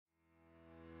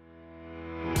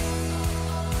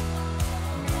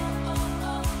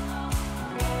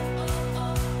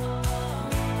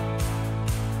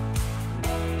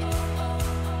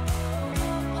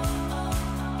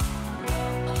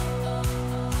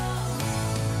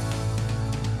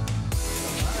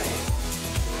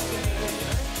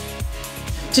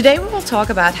Today we will talk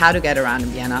about how to get around in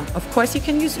Vienna. Of course you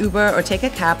can use Uber or take a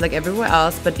cab like everywhere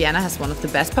else, but Vienna has one of the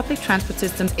best public transport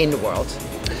systems in the world.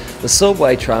 The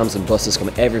subway, trams and buses come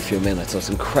every few minutes, so it's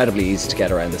incredibly easy to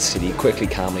get around the city quickly,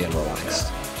 calmly and relaxed.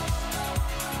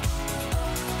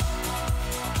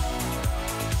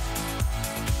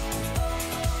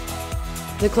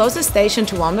 The closest station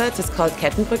to Wombat is called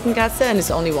Kettenbrückengasse and is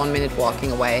only 1 minute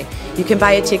walking away. You can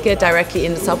buy a ticket directly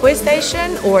in the subway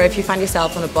station, or if you find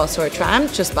yourself on a bus or a tram,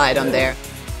 just buy it on there.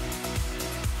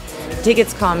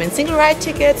 Tickets come in single ride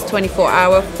tickets, 24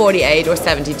 hour, 48 or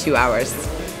 72 hours.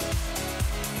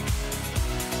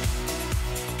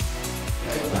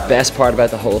 The best part about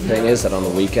the whole thing is that on the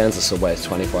weekends the subway is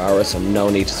 24 hours, so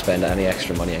no need to spend any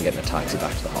extra money on getting a taxi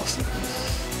back to the hostel.